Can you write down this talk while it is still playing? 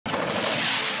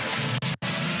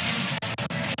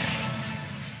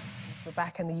We're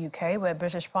back in the UK, where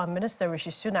British Prime Minister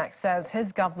Rishi Sunak says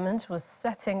his government was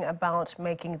setting about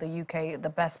making the UK the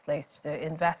best place to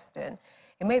invest in.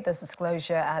 He made this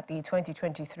disclosure at the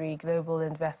 2023 Global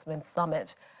Investment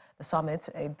Summit. The summit,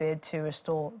 a bid to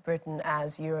restore Britain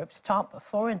as Europe's top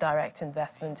foreign direct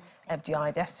investment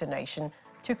FDI destination,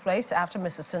 took place after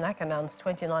Mr. Sunak announced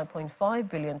 £29.5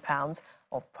 billion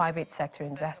of private sector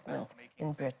investments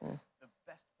in Britain.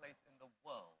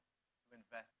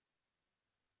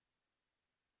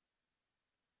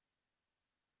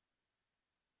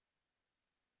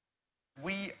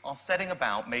 We are setting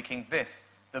about making this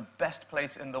the best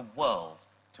place in the world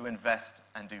to invest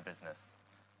and do business.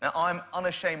 Now, I'm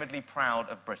unashamedly proud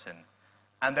of Britain,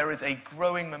 and there is a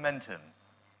growing momentum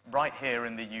right here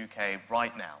in the UK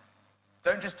right now.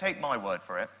 Don't just take my word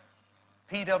for it.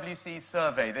 PwC's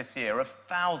survey this year of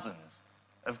thousands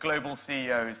of global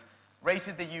CEOs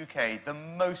rated the UK the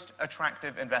most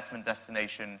attractive investment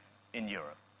destination in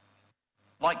Europe.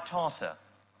 Like Tata,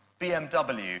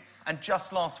 BMW, and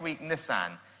just last week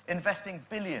Nissan, investing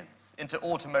billions into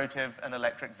automotive and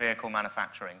electric vehicle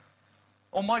manufacturing.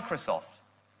 Or Microsoft,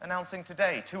 announcing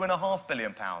today £2.5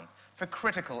 billion for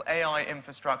critical AI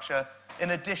infrastructure,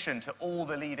 in addition to all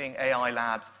the leading AI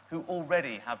labs who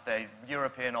already have their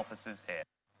European offices here.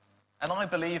 And I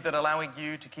believe that allowing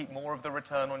you to keep more of the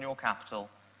return on your capital,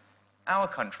 our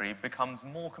country becomes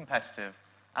more competitive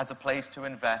as a place to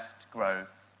invest, grow,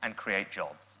 and create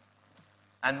jobs.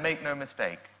 And make no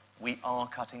mistake, we are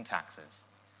cutting taxes.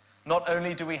 Not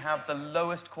only do we have the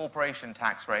lowest corporation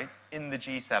tax rate in the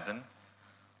G7,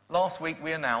 last week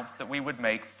we announced that we would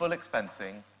make full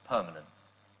expensing permanent.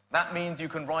 That means you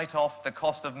can write off the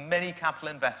cost of many capital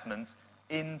investments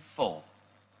in full.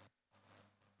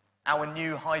 Our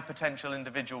new high potential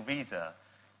individual visa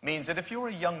means that if you're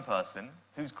a young person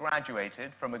who's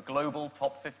graduated from a global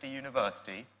top 50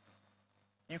 university,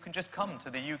 you can just come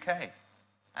to the UK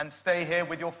and stay here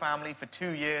with your family for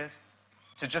 2 years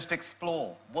to just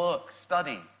explore, work,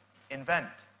 study, invent.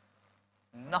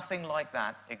 Nothing like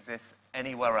that exists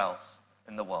anywhere else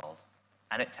in the world.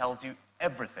 And it tells you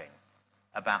everything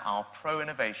about our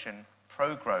pro-innovation,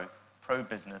 pro-growth,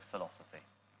 pro-business philosophy.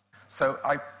 So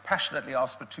I passionately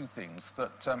ask for two things: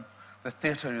 that the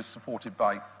theatre is supported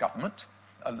by government,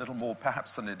 a little more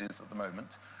perhaps than it is at the moment,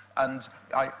 and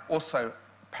I also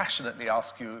passionately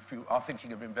ask you, if you are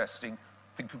thinking of investing,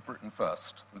 think of Britain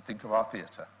first and think of our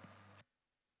theatre.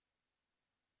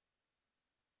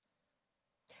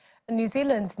 New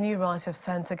Zealand's new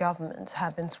right-of-centre government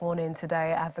have been sworn in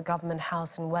today at the Government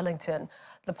House in Wellington.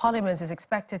 The Parliament is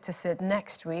expected to sit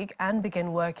next week and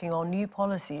begin working on new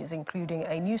policies, including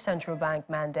a new central bank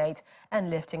mandate and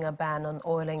lifting a ban on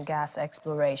oil and gas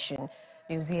exploration.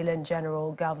 New Zealand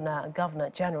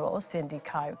Governor-General Cindy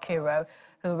Kiro,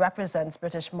 who represents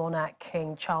British monarch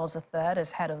King Charles III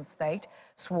as head of state,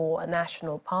 swore a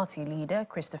National Party leader,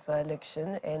 Christopher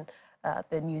Luxon, in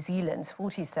the New Zealand's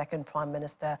 42nd Prime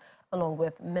Minister, along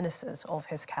with ministers of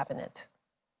his cabinet.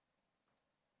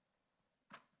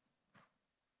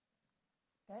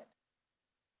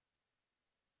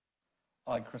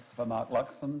 I, Christopher Mark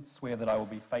Luxon, swear that I will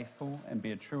be faithful and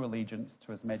bear true allegiance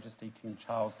to His Majesty King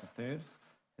Charles III,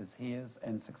 his heirs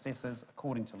and successors,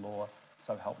 according to law,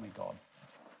 so help me God.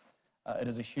 It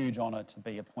is a huge honour to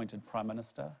be appointed Prime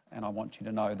Minister, and I want you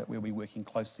to know that we'll be working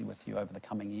closely with you over the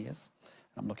coming years,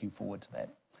 and I'm looking forward to that.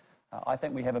 I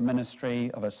think we have a ministry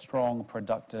of a strong,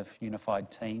 productive, unified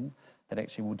team that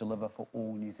actually will deliver for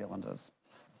all New Zealanders.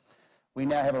 We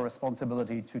now have a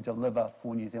responsibility to deliver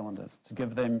for New Zealanders, to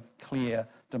give them clear,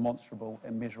 demonstrable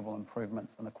and measurable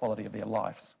improvements in the quality of their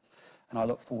lives. And I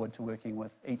look forward to working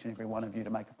with each and every one of you to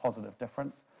make a positive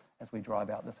difference as we drive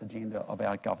out this agenda of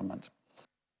our government.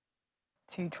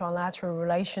 To trilateral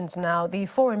relations now, the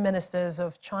foreign ministers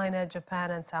of China,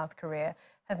 Japan and South Korea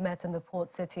have met in the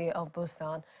port city of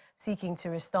Busan, seeking to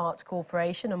restart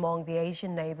cooperation among the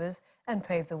Asian neighbours and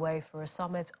pave the way for a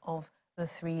summit of the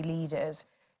three leaders.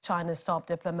 China's top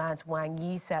diplomat Wang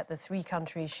Yi said the three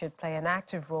countries should play an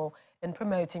active role in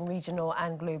promoting regional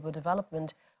and global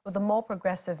development with a more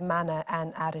progressive manner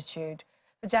and attitude.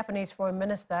 The Japanese Foreign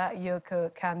Minister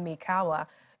Yoko Kamikawa,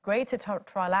 greater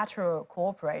trilateral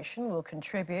cooperation will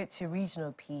contribute to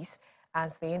regional peace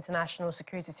as the international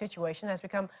security situation has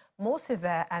become more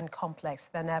severe and complex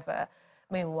than ever.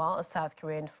 Meanwhile, South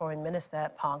Korean Foreign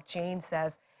Minister Park Jin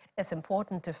says it's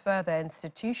important to further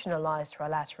institutionalize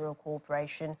trilateral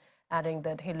cooperation, adding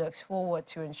that he looks forward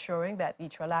to ensuring that the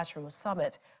trilateral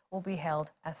summit will be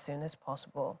held as soon as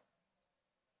possible.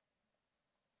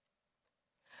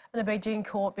 And a Beijing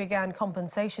court began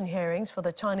compensation hearings for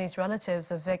the Chinese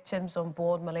relatives of victims on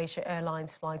board Malaysia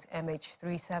Airlines flight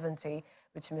MH370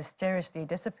 which mysteriously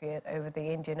disappeared over the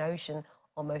Indian Ocean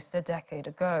almost a decade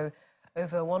ago.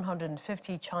 Over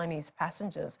 150 Chinese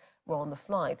passengers were on the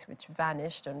flight, which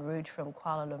vanished en route from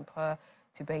Kuala Lumpur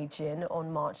to Beijing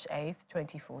on March 8,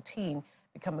 2014,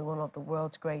 becoming one of the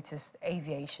world's greatest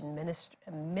aviation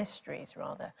mysteries.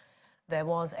 There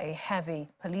was a heavy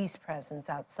police presence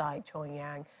outside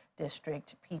Pyongyang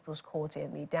District People's Court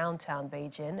in the downtown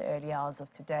Beijing early hours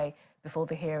of today before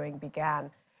the hearing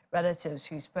began. Relatives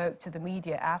who spoke to the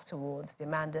media afterwards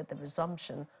demanded the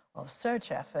resumption of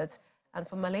search efforts and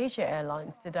for Malaysia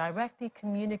Airlines to directly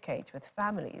communicate with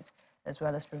families as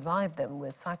well as provide them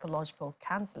with psychological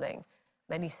counseling.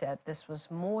 Many said this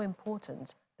was more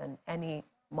important than any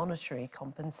monetary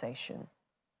compensation.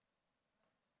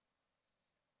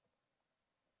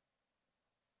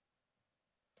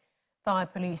 Thai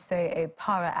police say a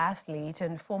para-athlete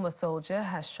and former soldier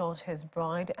has shot his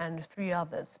bride and 3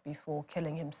 others before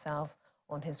killing himself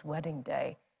on his wedding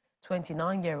day.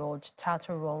 29-year-old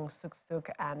Tatarong Suksuk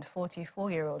and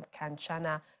 44-year-old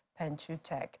Kanchana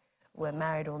Penchutek were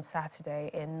married on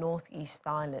Saturday in Northeast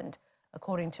Thailand.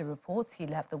 According to reports, he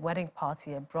left the wedding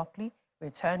party abruptly,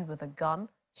 returned with a gun,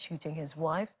 shooting his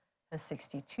wife, her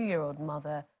 62-year-old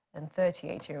mother, and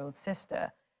 38-year-old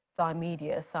sister. Thai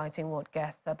media, citing what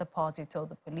guests at the party told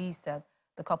the police, said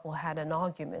the couple had an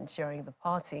argument during the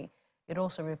party. It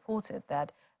also reported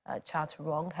that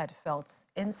Chaturong had felt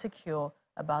insecure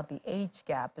about the age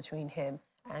gap between him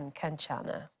and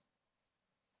Kanchana.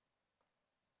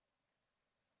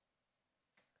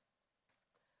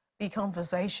 The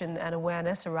conversation and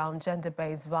awareness around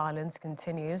gender-based violence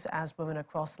continues as women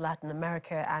across Latin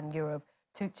America and Europe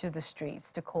took to the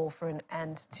streets to call for an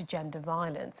end to gender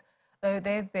violence. Though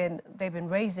they've been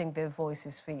raising their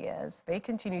voices for years, they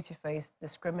continue to face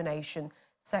discrimination,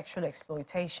 sexual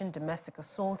exploitation, domestic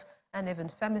assault, and even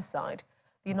femicide.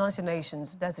 The United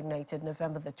Nations designated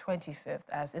November the 25th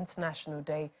as International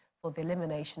Day for the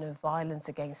Elimination of Violence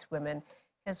Against Women.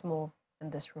 Here's more in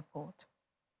this report.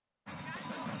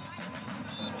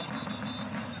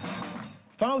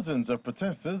 Thousands of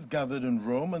protesters gathered in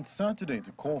Rome on Saturday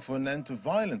to call for an end to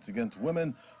violence against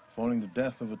women following the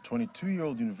death of a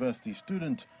 22-year-old university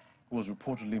student who was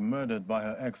reportedly murdered by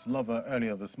her ex-lover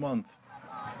earlier this month.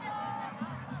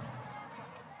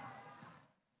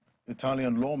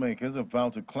 Italian lawmakers have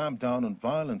vowed to clamp down on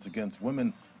violence against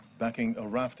women, backing a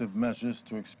raft of measures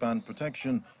to expand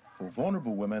protection for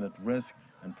vulnerable women at risk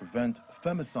and prevent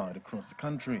femicide across the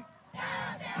country.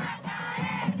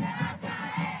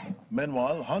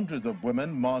 Meanwhile, hundreds of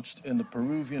women marched in the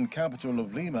Peruvian capital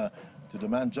of Lima to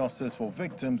demand justice for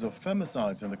victims of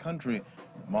femicides in the country,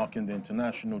 marking the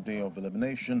International Day of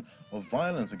Elimination of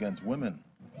Violence Against Women.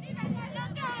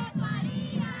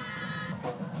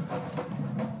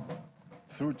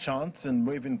 Through chants and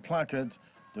waving placards,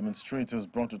 demonstrators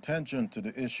brought attention to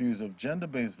the issues of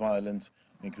gender-based violence,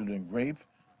 including rape,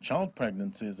 child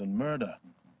pregnancies, and murder.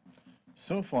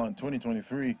 So far in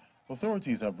 2023,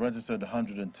 authorities have registered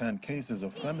 110 cases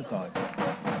of femicides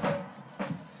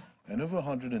and over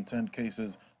 110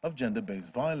 cases of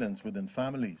gender-based violence within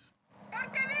families.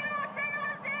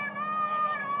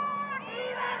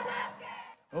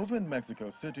 Over in Mexico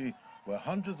City, where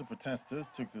hundreds of protesters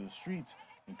took to the streets,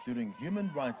 including human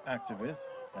rights activists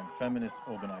and feminist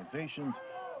organizations,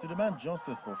 to demand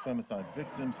justice for femicide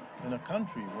victims in a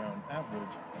country where on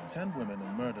average 10 women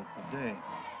are murdered per day.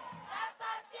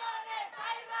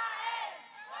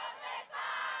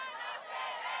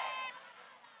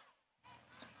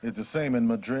 It's the same in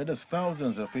Madrid as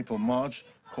thousands of people march,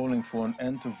 calling for an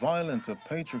end to violence of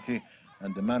patriarchy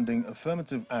and demanding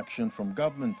affirmative action from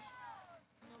governments.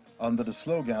 Under the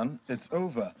slogan, "It's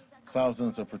over,"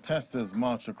 thousands of protesters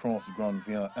marched across Gran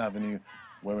Via Avenue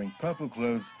wearing purple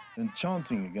clothes and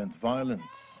chanting against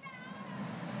violence.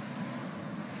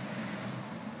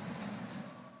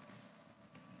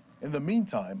 In the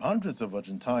meantime, hundreds of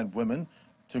Argentine women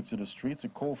took to the streets to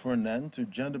call for an end to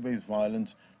gender-based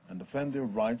violence and defend their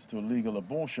rights to legal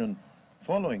abortion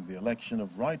following the election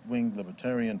of right-wing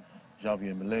libertarian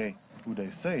Javier Milei, who they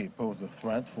say posed a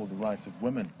threat for the rights of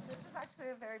women. This is actually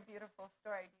a very beautiful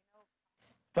story.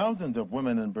 Thousands of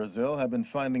women in Brazil have been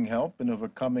finding help in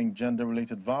overcoming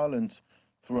gender-related violence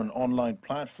through an online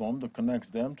platform that connects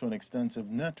them to an extensive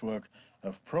network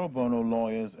of pro bono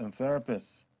lawyers and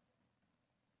therapists.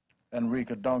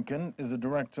 Enrica Duncan is the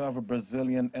director of a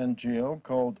Brazilian NGO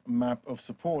called Map of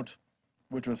Support,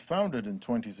 which was founded in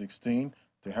 2016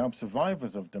 to help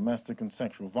survivors of domestic and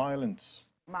sexual violence.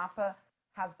 MAPA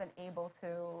has been able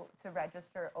to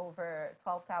register over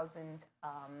 12,000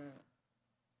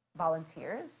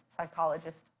 volunteers,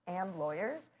 psychologists, and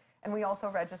lawyers. And we also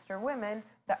register women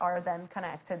that are then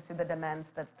connected to the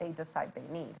demands that they decide they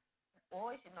need.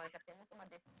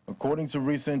 According to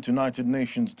recent United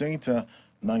Nations data,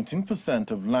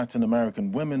 19% of Latin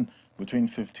American women between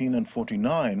 15 and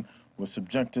 49 were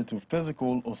subjected to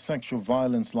physical or sexual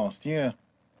violence last year.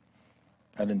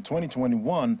 And in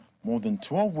 2021, more than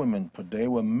 12 women per day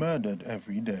were murdered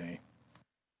every day.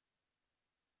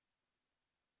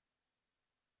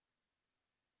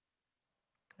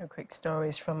 Quick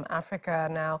stories from Africa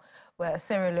now, where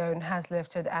Sierra Leone has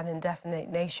lifted an indefinite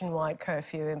nationwide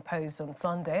curfew imposed on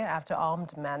Sunday after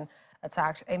armed men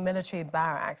attacked a military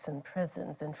barracks and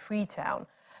prisons in Freetown.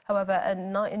 However, a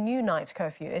new night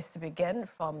curfew is to begin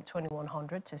from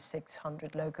 2100 to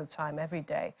 600 local time every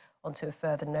day until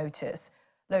further notice.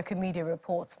 Local media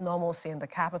reports normalcy in the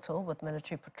capital with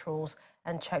military patrols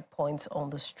and checkpoints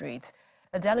on the streets.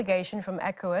 A delegation from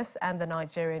ECOWAS and the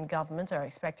Nigerian government are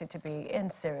expected to be in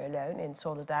Sierra Leone in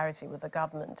solidarity with the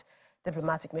government.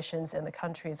 Diplomatic missions in the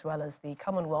country as well as the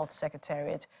Commonwealth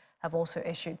Secretariat have also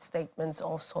issued statements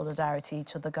of solidarity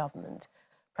to the government.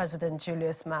 President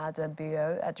Julius Maada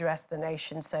Bio addressed the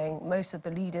nation saying most of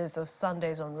the leaders of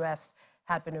Sunday's unrest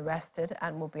had been arrested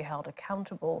and will be held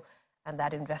accountable, and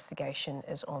that investigation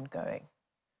is ongoing.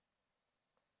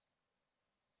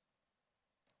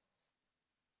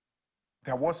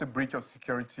 There was a breach of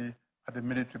security at the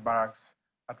military barracks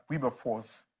at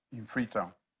Wilberforce in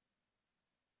Freetown.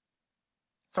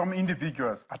 Some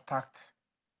individuals attacked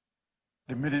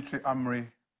the military armory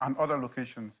and other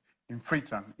locations in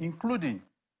Freetown, including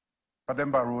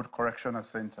Pademba Road Correctional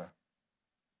Center.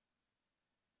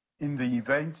 In the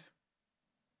event,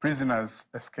 prisoners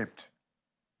escaped.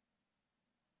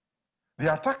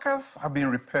 The attackers have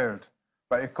been repelled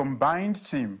by a combined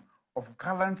team of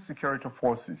gallant security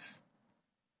forces,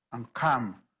 and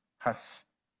calm has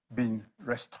been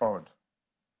restored.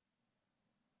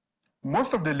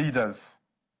 Most of the leaders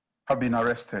have been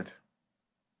arrested.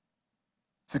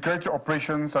 Security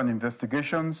operations and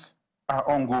investigations are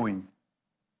ongoing.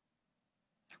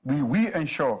 We will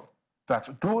ensure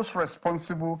that those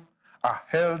responsible are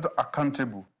held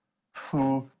accountable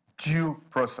through due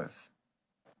process.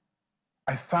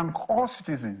 I thank all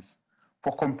citizens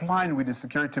for complying with the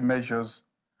security measures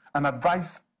and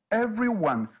advise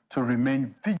everyone to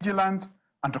remain vigilant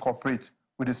and to cooperate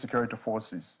with the security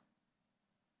forces.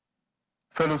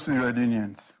 Fellow Sierra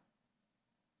Leoneans,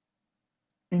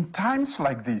 in times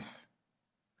like this,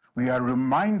 we are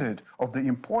reminded of the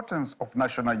importance of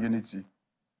national unity.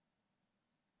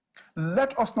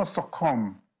 Let us not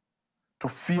succumb to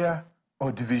fear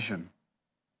or division.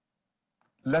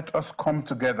 Let us come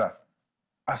together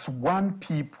as one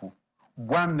people,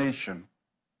 one nation.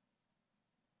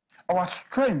 Our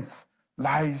strength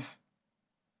lies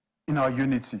in our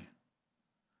unity,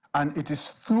 and it is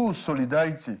through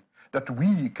solidarity that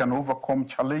we can overcome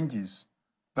challenges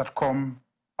that come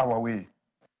our way.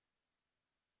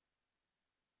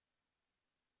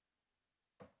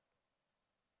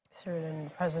 Sierra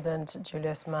Leone President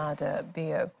Julius Maada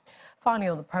Bio. Finally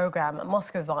on the program,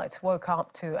 Muscovites woke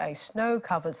up to a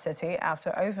snow-covered city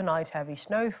after overnight heavy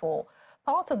snowfall.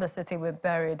 Parts of the city were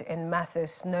buried in massive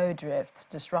snowdrifts,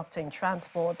 disrupting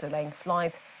transport, delaying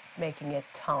flights, making it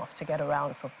tough to get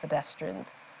around for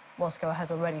pedestrians. Moscow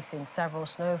has already seen several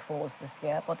snowfalls this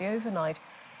year, but the overnight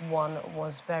one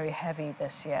was very heavy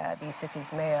this year. The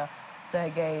city's mayor,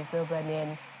 Sergei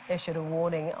Sobyanin, issued a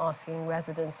warning asking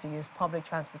residents to use public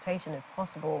transportation if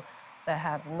possible. There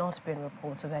have not been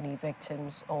reports of any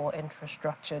victims or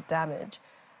infrastructure damage.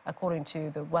 According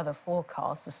to the weather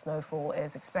forecast, the snowfall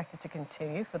is expected to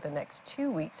continue for the next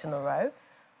 2 weeks in a row,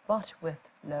 but with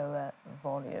lower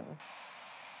volume.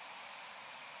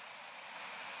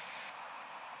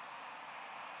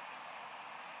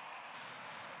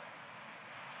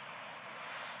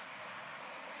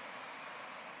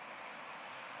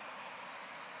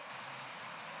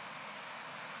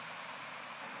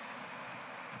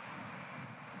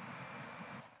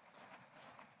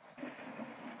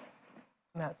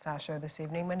 That's our show this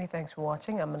evening. Many thanks for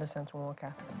watching. I'm Melissa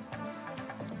Walker.